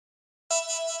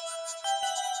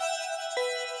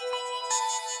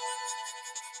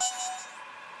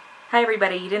Hi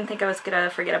everybody, you didn't think I was gonna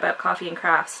forget about coffee and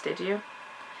crafts, did you?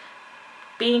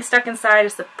 Being stuck inside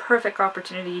is the perfect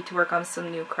opportunity to work on some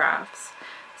new crafts.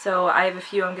 So I have a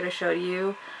few I'm gonna show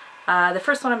you. The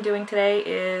first one I'm doing today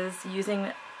is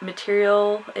using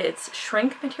material, it's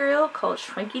shrink material called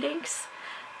shrinky dinks,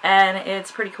 and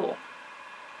it's pretty cool.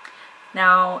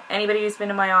 Now, anybody who's been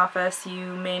in my office, you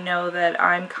may know that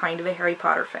I'm kind of a Harry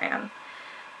Potter fan.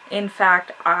 In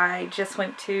fact, I just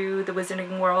went to the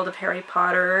Wizarding World of Harry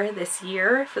Potter this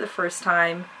year for the first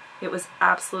time. It was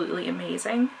absolutely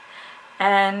amazing,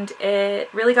 and it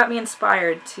really got me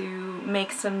inspired to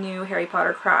make some new Harry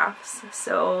Potter crafts.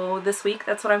 So this week,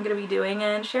 that's what I'm going to be doing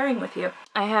and sharing with you.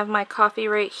 I have my coffee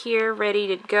right here ready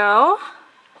to go.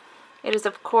 It is,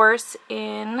 of course,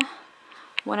 in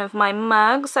one of my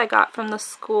mugs I got from the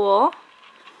school.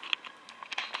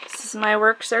 This is my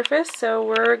work surface, so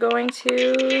we're going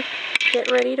to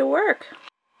get ready to work.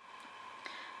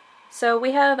 So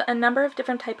we have a number of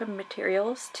different type of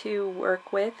materials to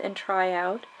work with and try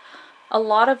out, a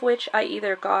lot of which I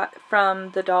either got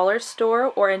from the dollar store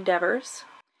or Endeavors.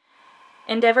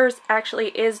 Endeavors actually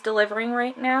is delivering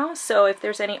right now, so if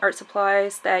there's any art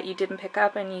supplies that you didn't pick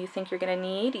up and you think you're going to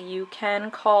need, you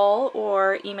can call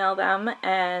or email them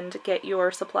and get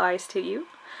your supplies to you,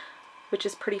 which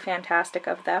is pretty fantastic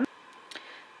of them.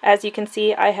 As you can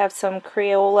see, I have some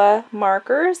Crayola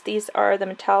markers. These are the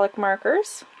metallic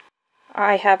markers.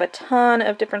 I have a ton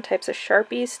of different types of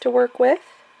Sharpies to work with.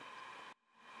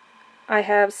 I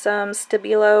have some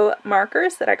Stabilo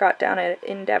markers that I got down at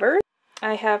Endeavors.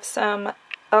 I have some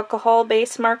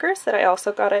alcohol-based markers that I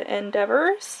also got at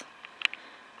Endeavors.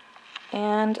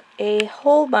 And a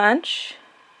whole bunch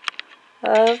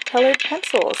of colored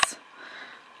pencils.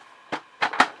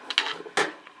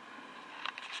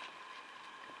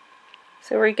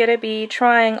 So we're going to be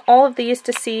trying all of these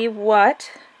to see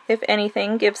what, if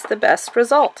anything, gives the best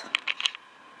result.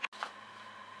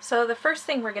 So the first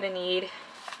thing we're going to need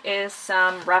is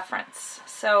some reference.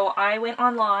 So I went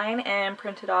online and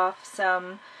printed off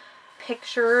some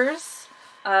pictures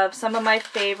of some of my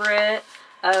favorite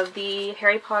of the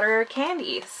Harry Potter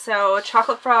candies. So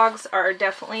chocolate frogs are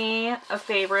definitely a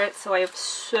favorite, so I have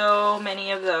so many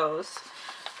of those.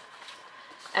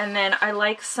 And then I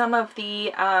like some of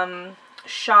the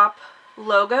shop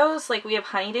logos, like we have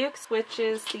Honeydukes, which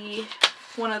is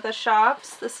one of the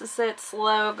shops. This is its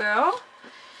logo.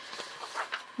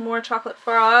 More chocolate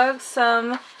frogs,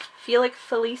 some Felix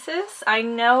Felicis. I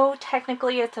know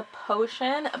technically it's a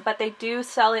potion, but they do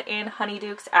sell it in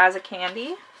Honeydukes as a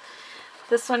candy.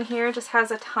 This one here just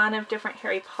has a ton of different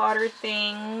Harry Potter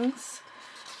things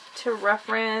to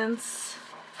reference.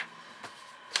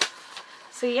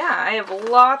 So yeah, I have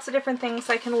lots of different things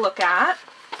I can look at.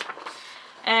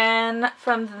 And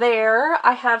from there,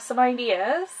 I have some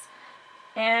ideas,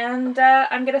 and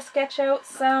I'm going to sketch out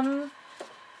some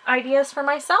ideas for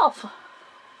myself.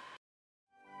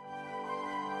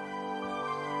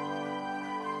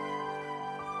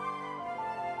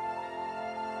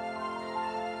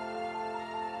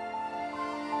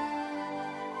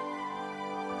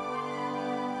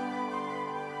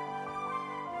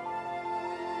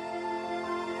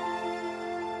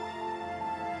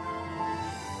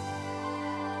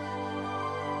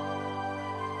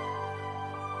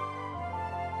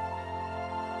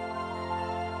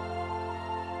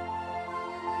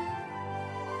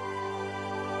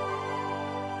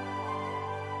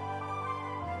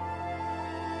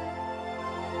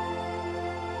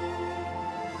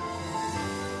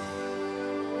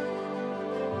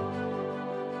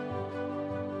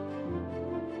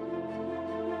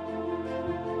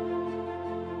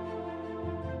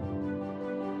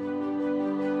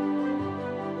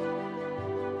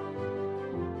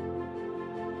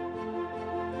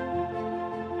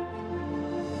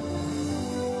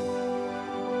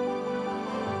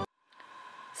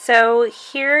 So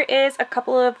here is a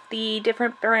couple of the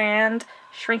different brand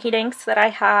Shrinky Dinks that I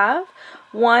have.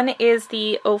 One is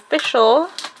the official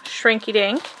Shrinky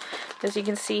Dink, as you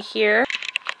can see here.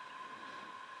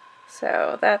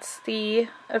 So that's the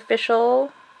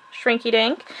official Shrinky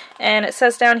Dink, and it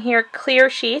says down here clear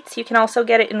sheets. You can also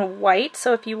get it in white,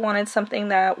 so if you wanted something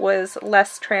that was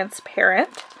less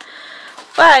transparent.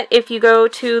 But if you go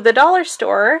to the dollar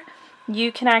store,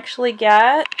 you can actually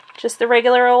get just the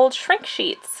regular old shrink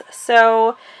sheets.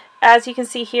 So as you can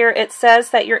see here, it says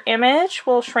that your image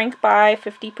will shrink by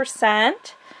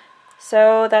 50%.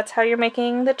 So that's how you're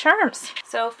making the charms.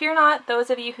 So fear not,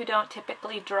 those of you who don't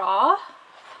typically draw,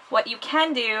 what you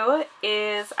can do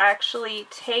is actually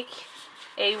take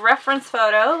a reference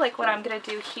photo, like what I'm going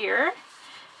to do here,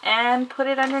 and put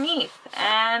it underneath,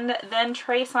 and then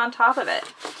trace on top of it.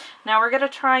 Now we're going to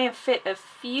try and fit a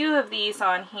few of these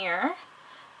on here,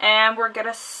 and we're going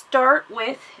to start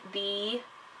with the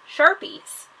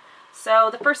Sharpies. So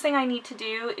the first thing I need to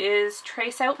do is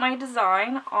trace out my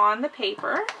design on the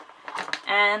paper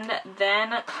and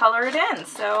then color it in.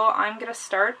 So I'm going to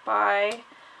start by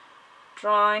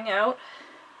drawing out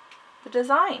the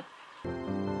design.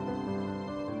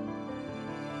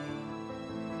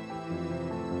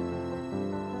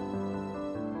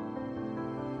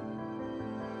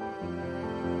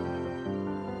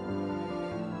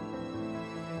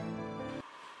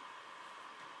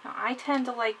 Now I tend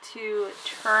to like to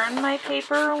turn my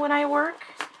paper when I work,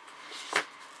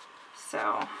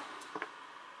 so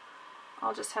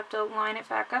I'll just have to line it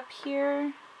back up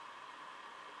here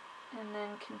and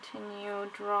then continue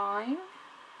drawing.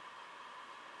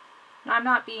 Now, I'm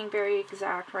not being very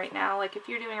exact right now. Like if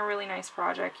you're doing a really nice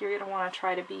project, you're going to want to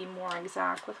try to be more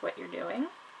exact with what you're doing.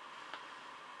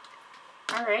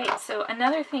 Alright, so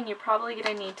another thing you're probably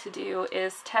going to need to do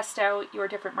is test out your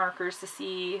different markers to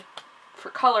see for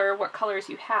color what colors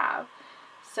you have.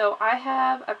 So I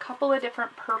have a couple of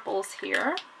different purples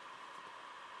here,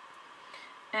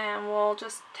 and we'll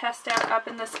just test out up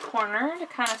in this corner to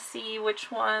kind of see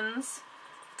which ones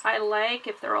I like,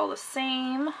 if they're all the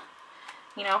same,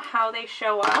 you know, how they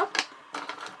show up.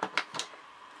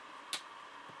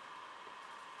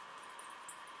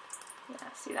 Yeah,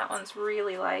 see, that one's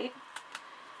really light.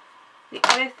 The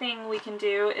other thing we can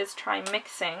do is try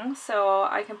mixing. So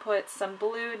I can put some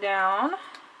blue down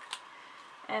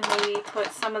and maybe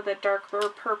put some of the darker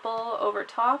purple over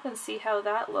top and see how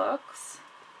that looks.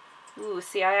 Ooh,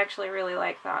 see, I actually really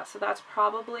like that. So that's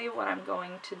probably what I'm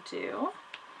going to do.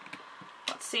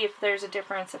 Let's see if there's a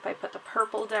difference if I put the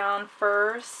purple down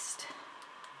first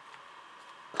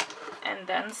and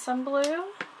then some blue.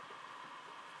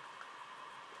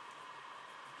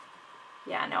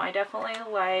 Yeah, no, I definitely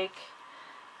like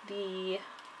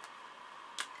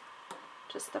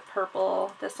just the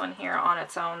purple, this one here on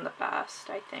its own the best,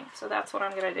 I think. So that's what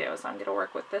I'm going to do, is I'm going to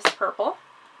work with this purple.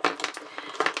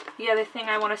 The other thing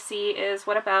I want to see is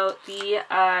what about the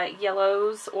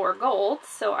yellows or golds.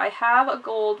 So I have a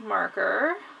gold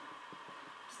marker.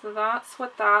 So that's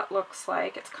what that looks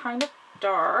like. It's kind of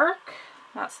dark.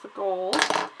 That's the gold.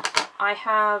 I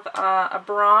have a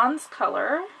bronze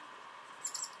color.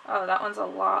 Oh, that one's a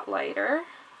lot lighter.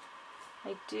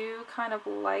 I do kind of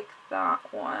like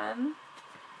that one.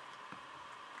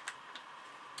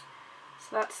 So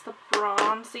that's the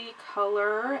bronzy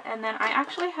color. And then I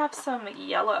actually have some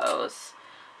yellows.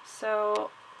 So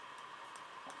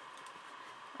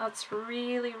that's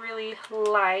really, really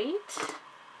light.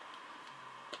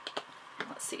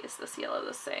 Let's see, is this yellow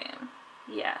the same?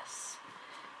 Yes.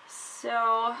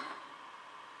 So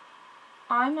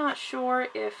I'm not sure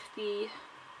if the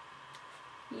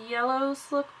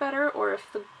yellows look better or if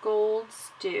the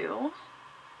golds do.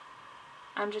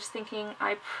 I'm just thinking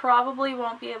I probably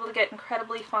won't be able to get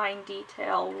incredibly fine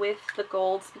detail with the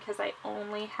golds because I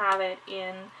only have it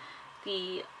in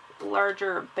the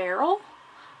larger barrel,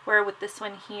 where with this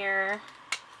one here,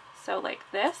 so like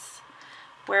this,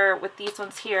 where with these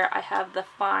ones here I have the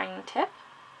fine tip.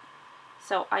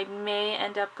 So I may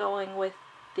end up going with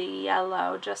the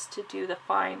yellow just to do the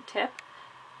fine tip,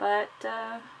 but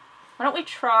why don't we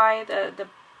try the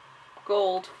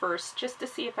gold first just to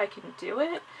see if I can do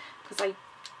it, because I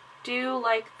do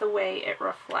like the way it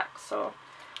reflects. So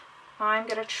I'm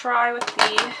going to try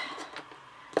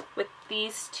with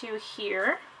these two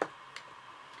here.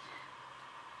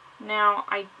 Now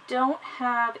I don't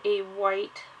have a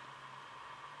white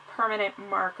permanent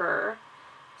marker,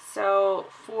 so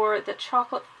for the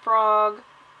chocolate frog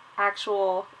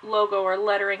actual logo or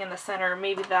lettering in the center,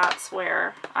 maybe that's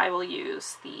where I will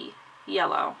use the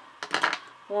yellow.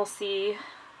 We'll see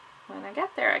when I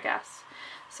get there, I guess.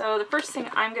 So the first thing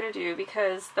I'm going to do,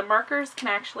 because the markers can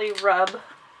actually rub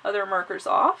other markers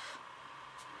off,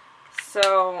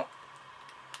 so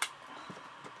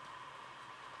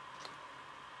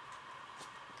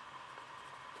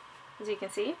as you can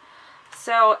see,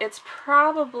 so it's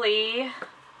probably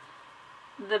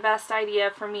the best idea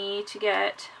for me to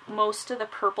get most of the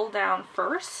purple down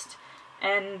first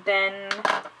and then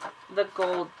the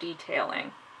gold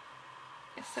detailing.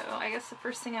 So I guess the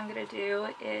first thing I'm going to do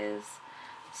is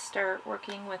start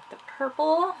working with the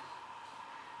purple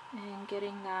and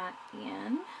getting that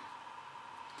in.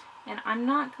 And I'm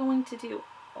not going to do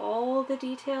all the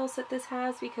details that this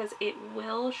has because it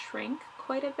will shrink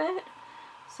quite a bit.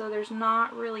 So there's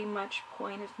not really much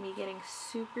point of me getting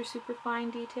super, super fine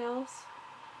details.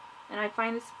 And I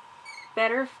find it's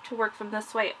better to work from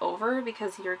this way over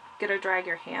because you're going to drag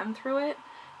your hand through it.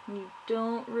 And you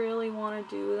don't really want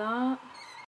to do that.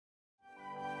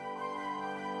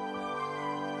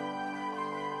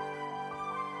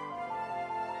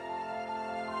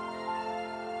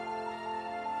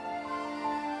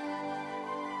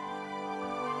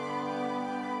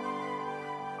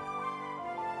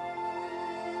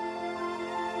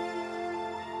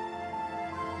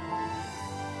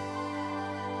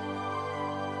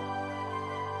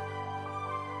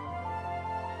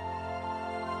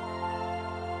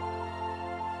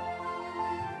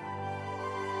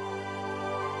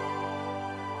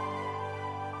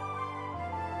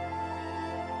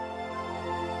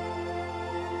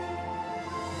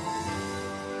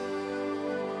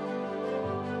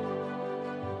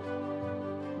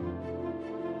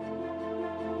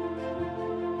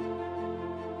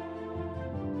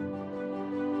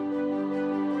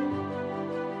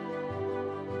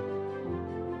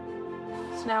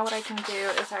 now what I can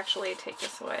do is actually take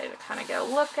this away to kind of get a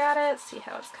look at it, see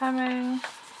how it's coming.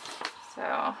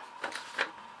 So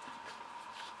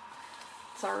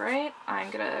it's alright. I'm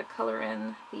gonna color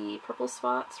in the purple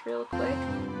spots real quick.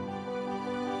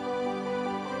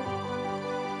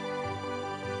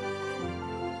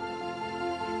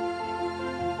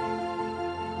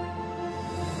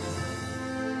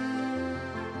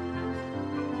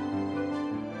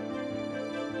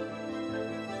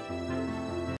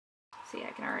 See,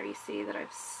 I can already see that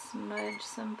I've smudged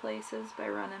some places by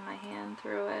running my hand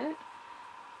through it.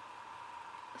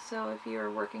 So if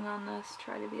you're working on this,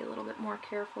 try to be a little bit more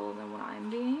careful than what I'm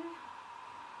being.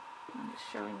 I'm just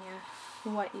showing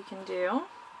you what you can do.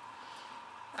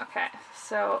 Okay,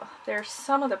 so there's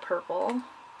some of the purple.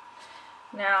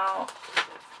 Now,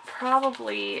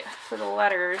 probably for the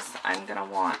letters, I'm gonna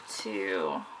want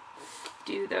to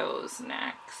do those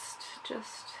next,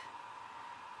 just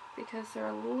because they're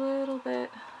a little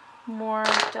bit more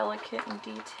delicate and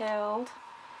detailed.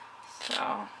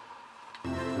 So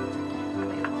we'll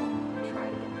try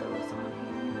to get those on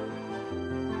here.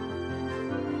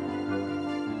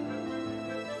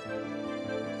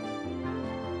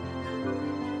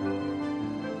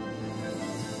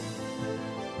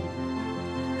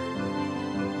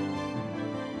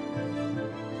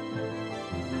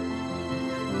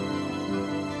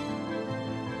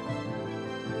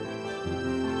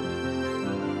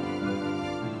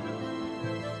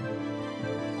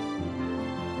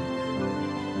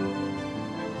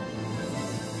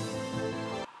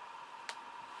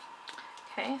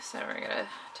 Okay, so we're gonna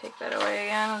take that away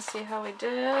again and see how we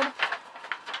did.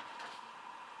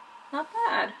 Not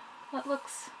bad. That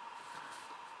looks,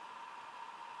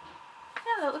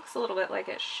 yeah, that looks a little bit like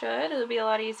it should. It'll be a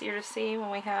lot easier to see when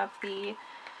we have the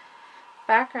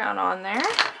background on there,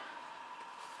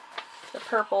 the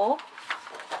purple.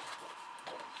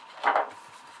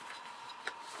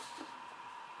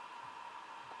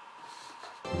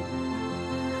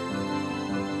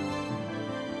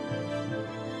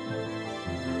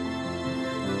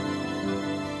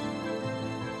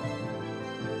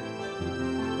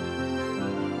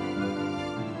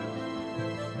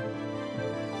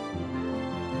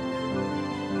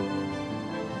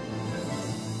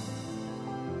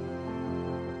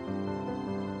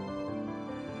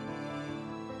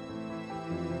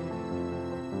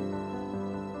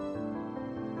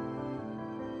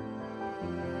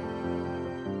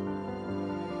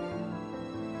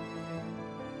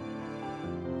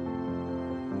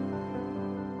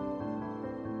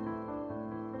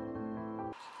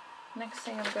 Next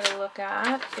thing I'm going to look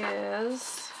at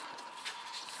is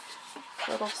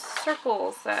little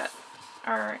circles that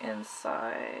are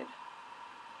inside.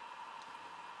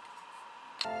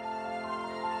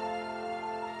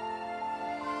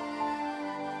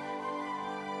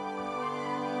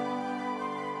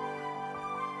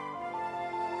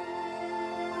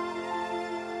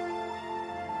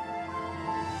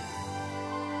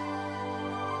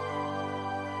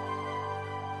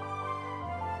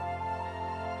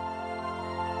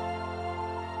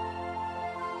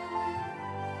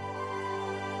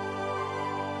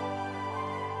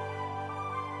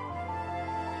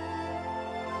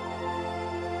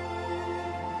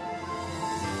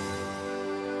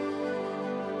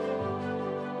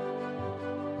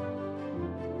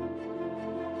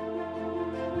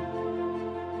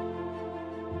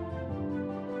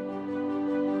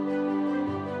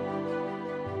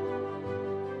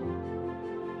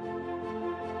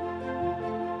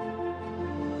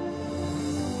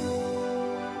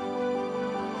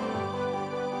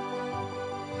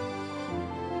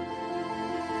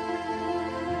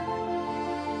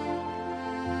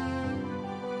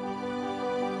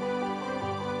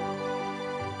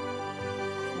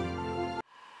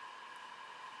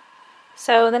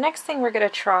 So the next thing we're going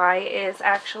to try is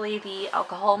actually the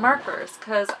alcohol markers,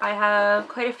 because I have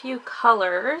quite a few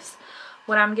colors.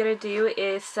 What I'm going to do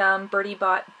is some Bertie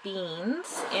bought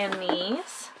beans in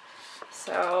these.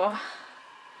 So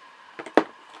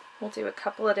we'll do a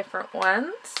couple of different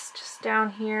ones. Just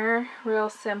down here, real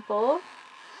simple.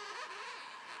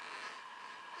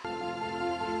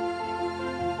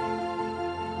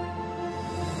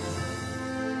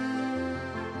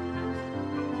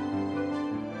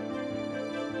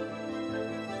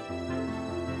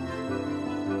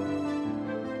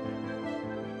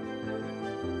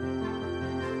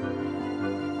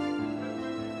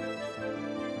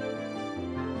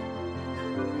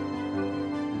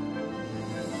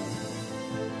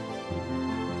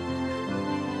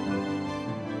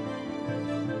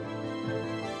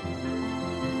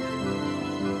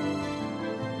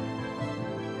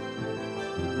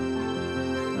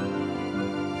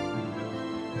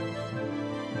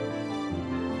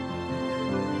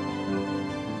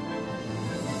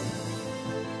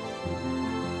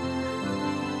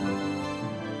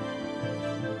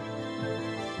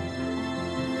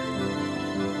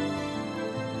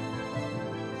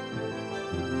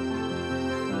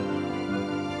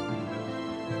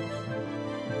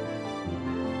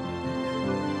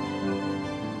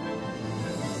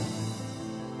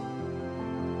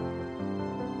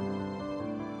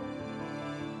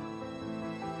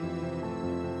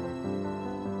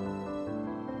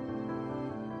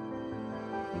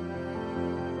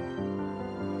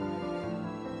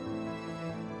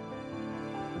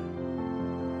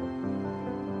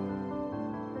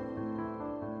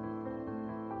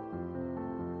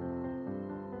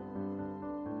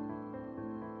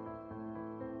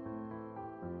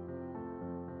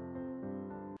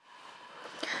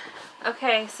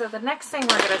 Okay, so the next thing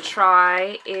we're going to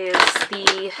try is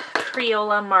the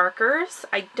Crayola markers.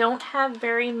 I don't have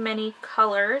very many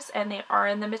colors and they are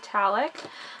in the metallic.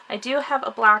 I do have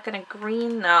a black and a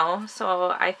green though,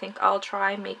 so I think I'll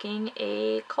try making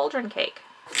a cauldron cake.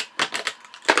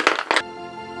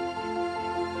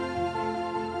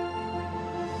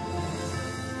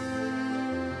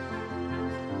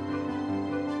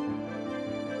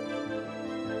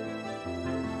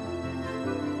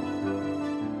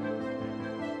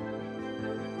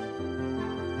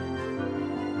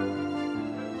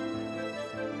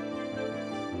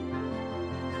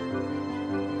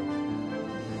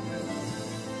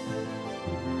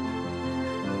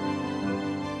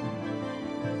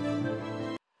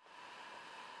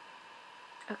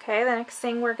 Okay, the next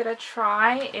thing we're going to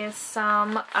try is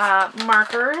some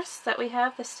markers that we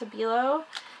have, the Stabilo,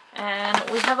 and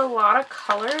we have a lot of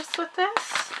colors with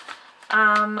this,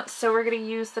 so we're going to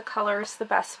use the colors the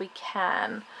best we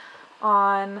can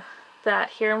on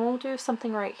that here, and we'll do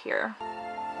something right here.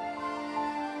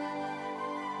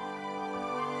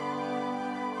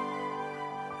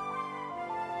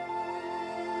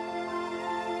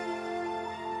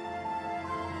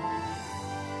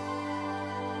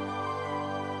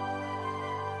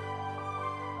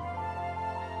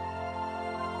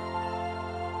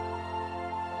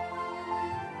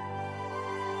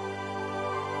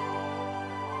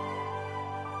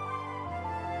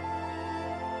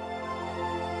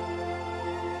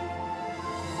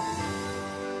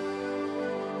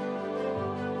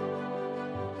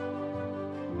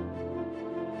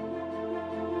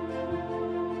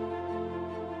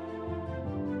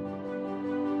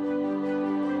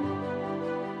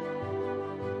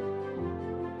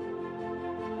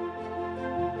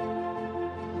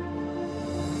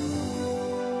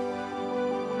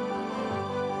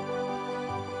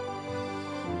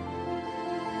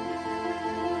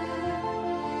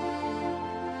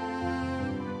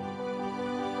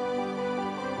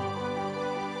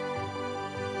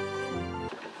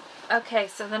 Okay,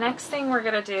 so the next thing we're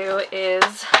going to do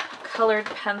is colored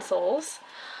pencils.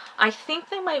 I think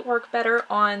they might work better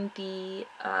on the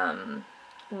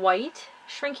white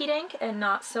shrinky dink and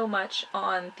not so much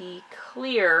on the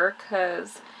clear,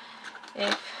 because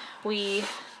if we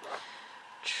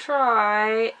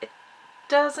try, it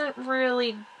doesn't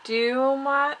really do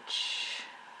much.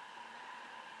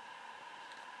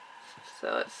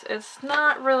 So it's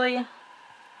not really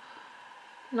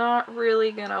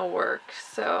gonna work.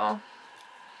 So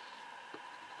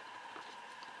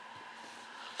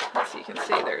as you can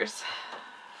see, there's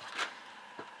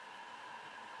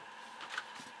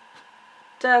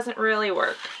doesn't really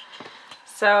work.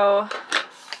 So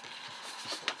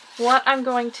what I'm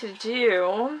going to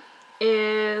do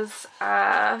is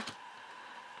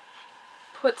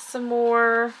put some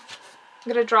more,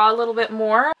 I'm gonna draw a little bit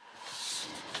more.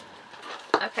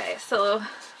 Okay, so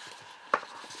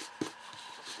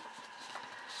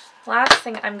last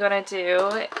thing I'm gonna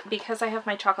do, because I have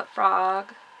my chocolate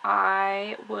frog,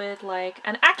 I would like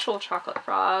an actual chocolate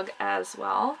frog as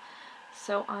well.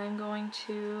 So I'm going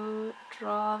to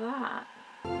draw that.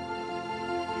 What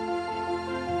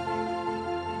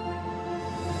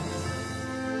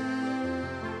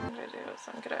I'm gonna do is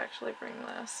I'm gonna actually bring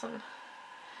this, and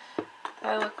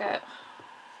I look at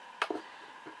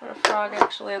what a frog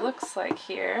actually looks like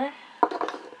here.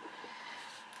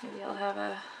 Maybe I'll have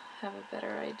a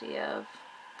better idea of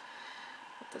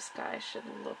what this guy should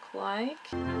look like.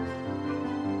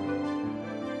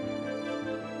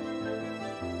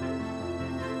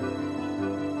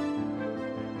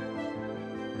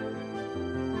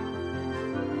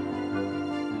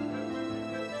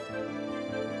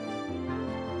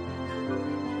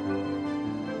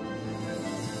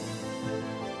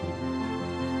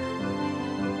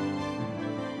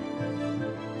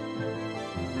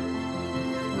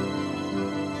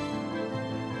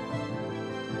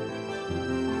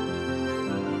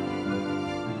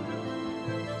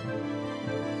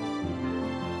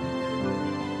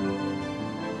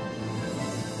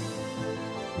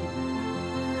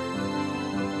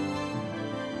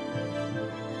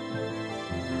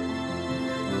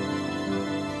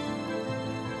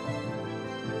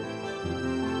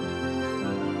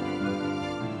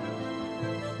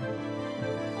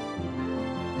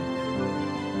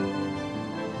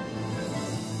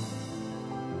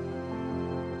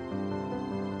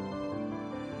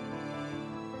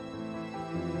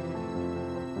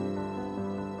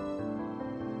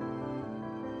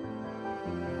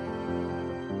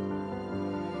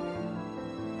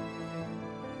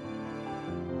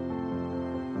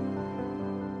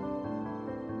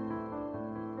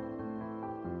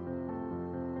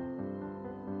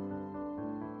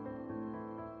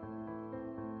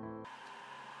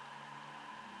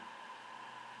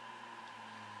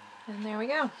 And there we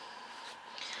go.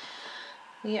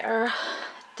 We are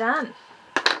done.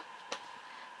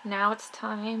 Now it's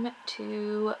time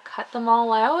to cut them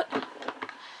all out,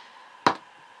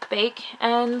 bake,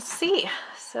 and see.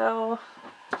 So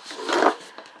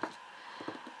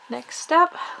next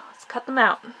step, let's cut them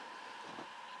out.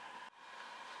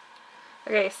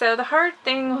 Okay, so the hard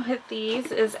thing with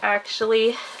these is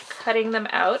actually cutting them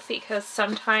out because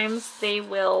sometimes they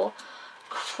will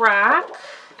crack.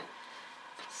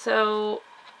 So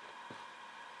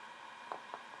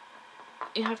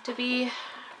you have to be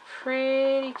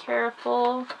pretty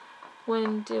careful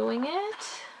when doing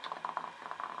it,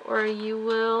 or you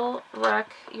will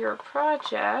wreck your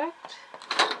project.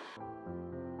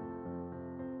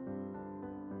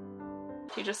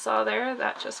 You just saw there,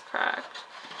 that just cracked.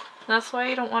 And that's why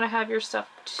you don't want to have your stuff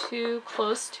too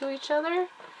close to each other.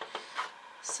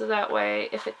 So that way,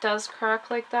 if it does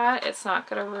crack like that, it's not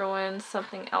going to ruin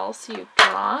something else you've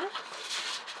drawn.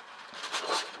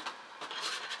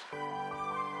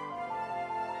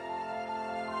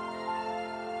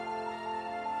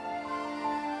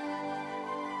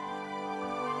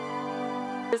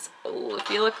 Oh, if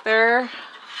you look there,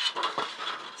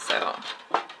 so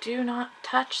do not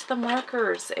touch the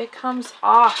markers. It comes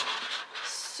off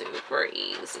super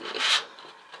easy.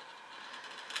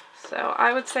 So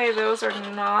I would say those are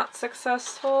not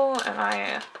successful, and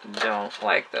I don't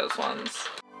like those ones.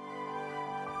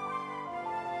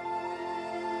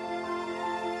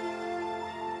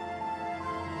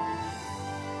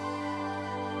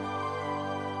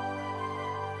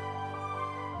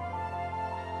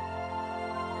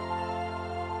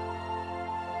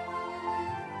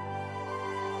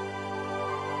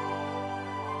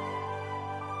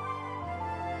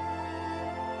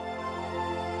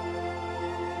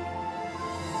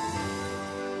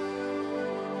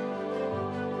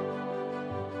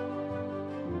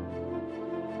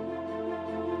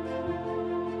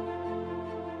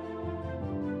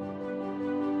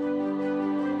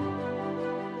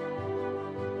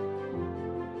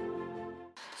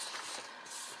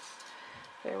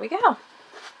 There we go.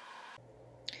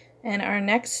 And our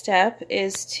next step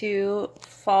is to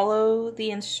follow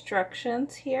the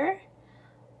instructions here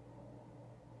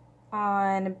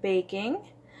on baking.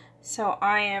 So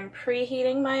I am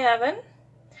preheating my oven,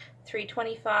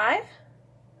 325.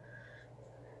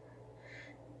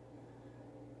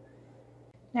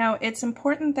 Now it's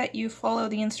important that you follow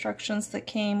the instructions that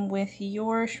came with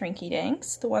your shrinky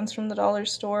dinks. The ones from the dollar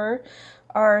store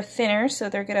are thinner, so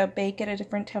they're gonna bake at a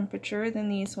different temperature than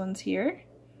these ones here.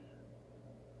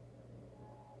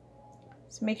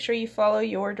 So make sure you follow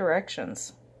your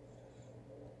directions.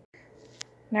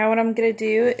 Now what I'm gonna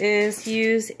do is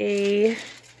use a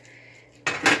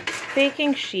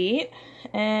baking sheet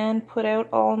and put out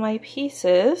all my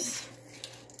pieces.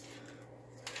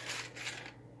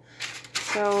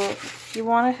 So you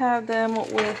want to have them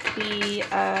with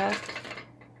the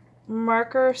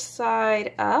marker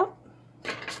side up.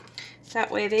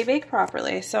 That way they bake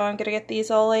properly. So I'm going to get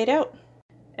these all laid out.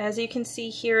 As you can see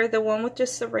here, the one with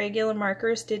just the regular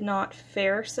markers did not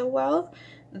fare so well.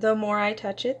 The more I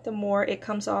touch it, the more it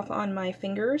comes off on my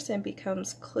fingers and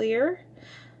becomes clear.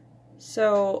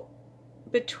 So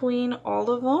between all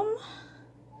of them,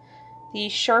 the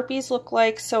Sharpies look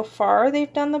like so far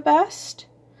they've done the best.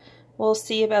 We'll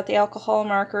see about the alcohol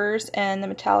markers and the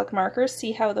metallic markers,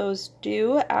 see how those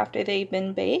do after they've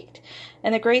been baked.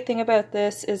 And the great thing about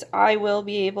this is I will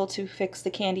be able to fix the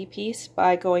candy piece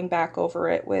by going back over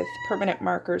it with permanent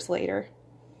markers later.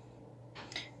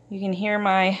 You can hear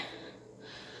my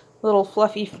little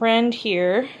fluffy friend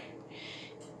here.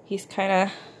 He's kind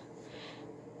of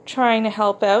trying to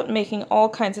help out, making all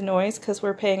kinds of noise because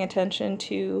we're paying attention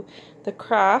to the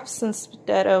crafts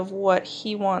instead of what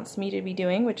he wants me to be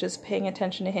doing, which is paying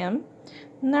attention to him.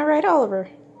 Isn't that right, Oliver?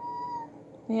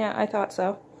 Yeah, I thought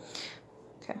so.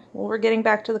 Okay, well, we're getting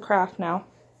back to the craft now.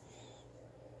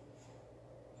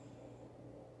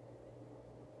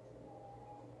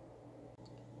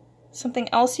 Something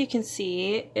else you can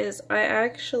see is I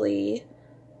actually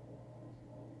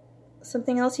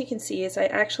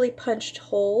punched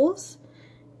holes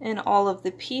in all of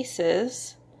the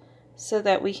pieces so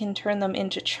that we can turn them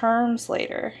into charms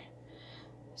later.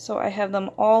 So I have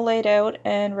them all laid out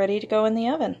and ready to go in the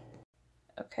oven.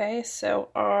 Okay, so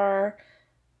our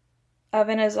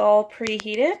oven is all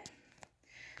preheated.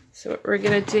 So what we're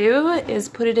gonna do is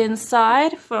put it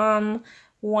inside from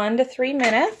 1 to 3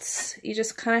 minutes. You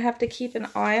just kind of have to keep an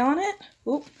eye on it.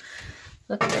 Oop,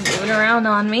 look, they're moving around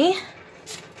on me.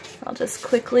 I'll just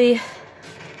quickly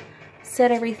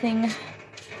set everything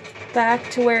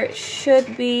back to where it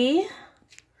should be,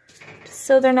 just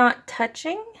so they're not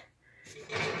touching.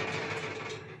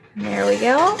 And there we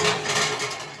go.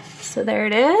 So there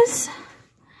it is.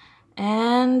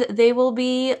 And they will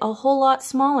be a whole lot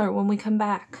smaller when we come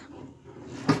back.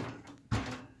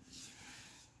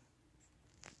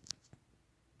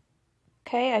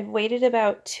 Okay, I've waited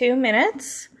about 2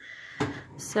 minutes.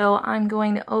 So I'm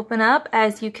going to open up.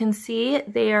 As you can see,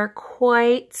 they are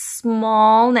quite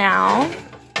small now.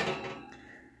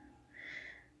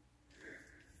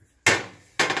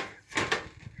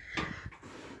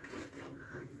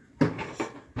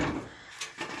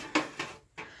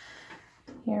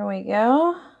 Here we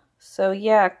go. So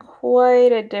yeah,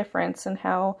 quite a difference in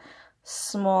how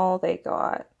small they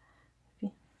got.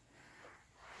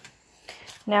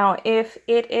 Now, if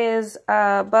it is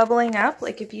bubbling up,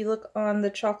 like if you look on the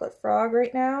chocolate frog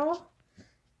right now,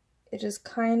 it is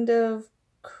kind of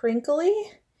crinkly.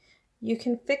 You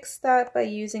can fix that by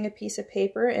using a piece of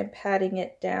paper and patting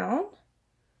it down.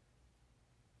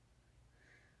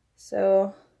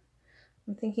 So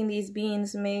I'm thinking these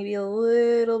beans may be a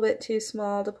little bit too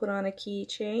small to put on a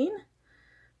keychain,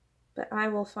 but I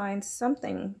will find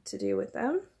something to do with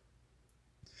them.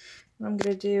 What I'm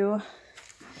going to do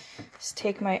is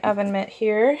take my oven mitt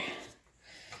here,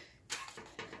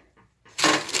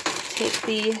 take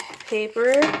the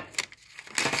paper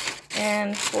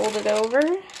and fold it over,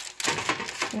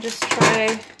 and just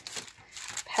try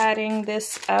patting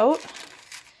this out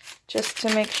just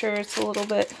to make sure it's a little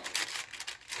bit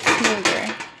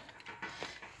smoother.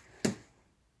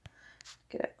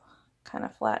 Get it kind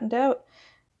of flattened out.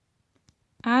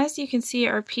 As you can see,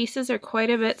 our pieces are quite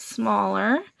a bit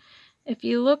smaller. If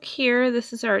you look here,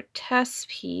 this is our test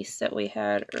piece that we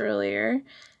had earlier.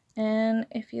 And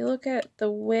if you look at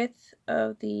the width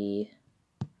of the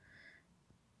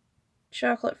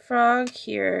chocolate frog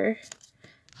here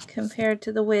compared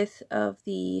to the width of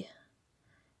the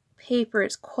paper,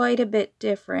 it's quite a bit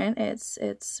different.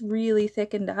 It's really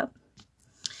thickened up.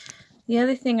 The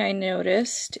other thing I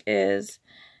noticed is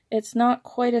it's not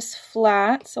quite as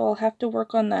flat, so I'll have to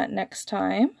work on that next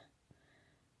time.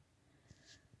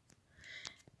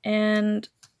 And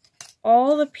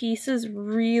all the pieces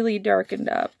really darkened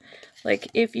up. Like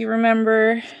if you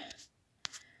remember,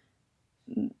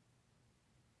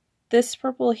 this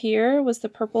purple here was the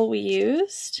purple we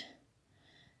used,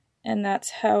 and that's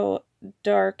how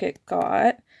dark it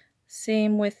got.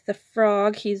 Same with the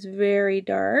frog, he's very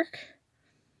dark.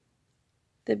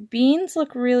 The beans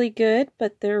look really good,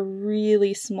 but they're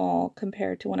really small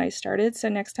compared to when I started, so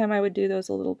next time I would do those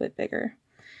a little bit bigger.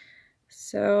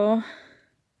 So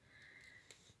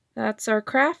that's our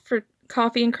craft for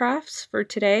Coffee and Crafts for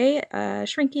today,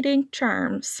 Shrinky Dink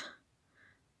Charms.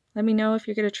 Let me know if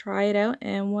you're going to try it out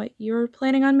and what you're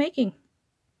planning on making.